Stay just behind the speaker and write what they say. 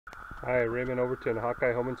Hi, Raymond Overton,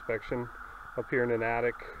 Hawkeye Home Inspection, up here in an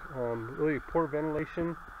attic. Really poor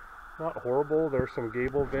ventilation, not horrible. There's some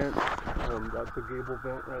gable vents. That's a gable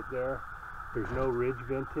vent right there. There's no ridge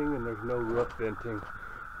venting and there's no roof venting.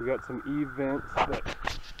 We got some eave vents that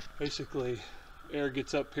basically air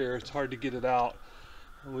gets up here. It's hard to get it out.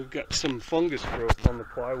 And we've got some fungus growth on the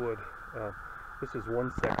plywood. This is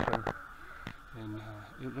one section, and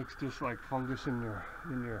it looks just like fungus in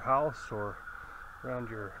your house or around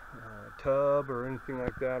your tub or anything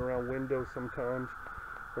like that, around windows sometimes.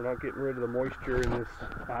 We're not getting rid of the moisture in this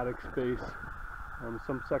attic space.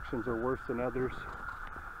 Some sections are worse than others,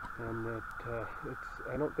 and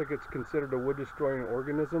I don't think it's considered a wood destroying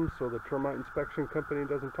organism, so the termite inspection company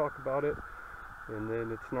doesn't talk about it. And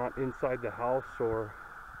then it's not inside the house, so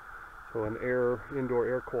an indoor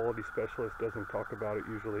air quality specialist doesn't talk about it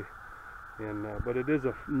usually. And but it is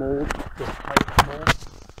a mold, the type of mold.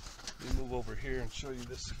 Let me move over here and show you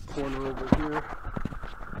this corner over here.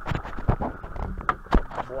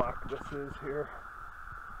 How black this is here.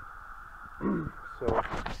 So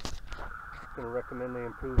I'm going to recommend they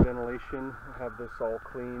improve ventilation, have this all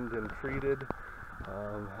cleaned and treated.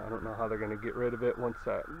 I don't know how they're going to get rid of it once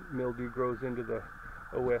that mildew grows into the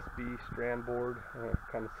OSB strand board.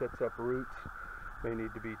 Kind of sets up roots. May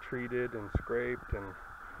need to be treated and scraped and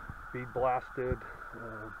bead blasted.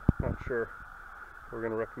 Not sure. We're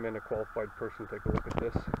going to recommend a qualified person take a look at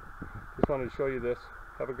this. Just wanted to show you this.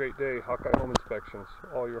 Have a great day. Hawkeye Home Inspections.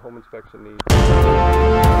 All your home inspection needs.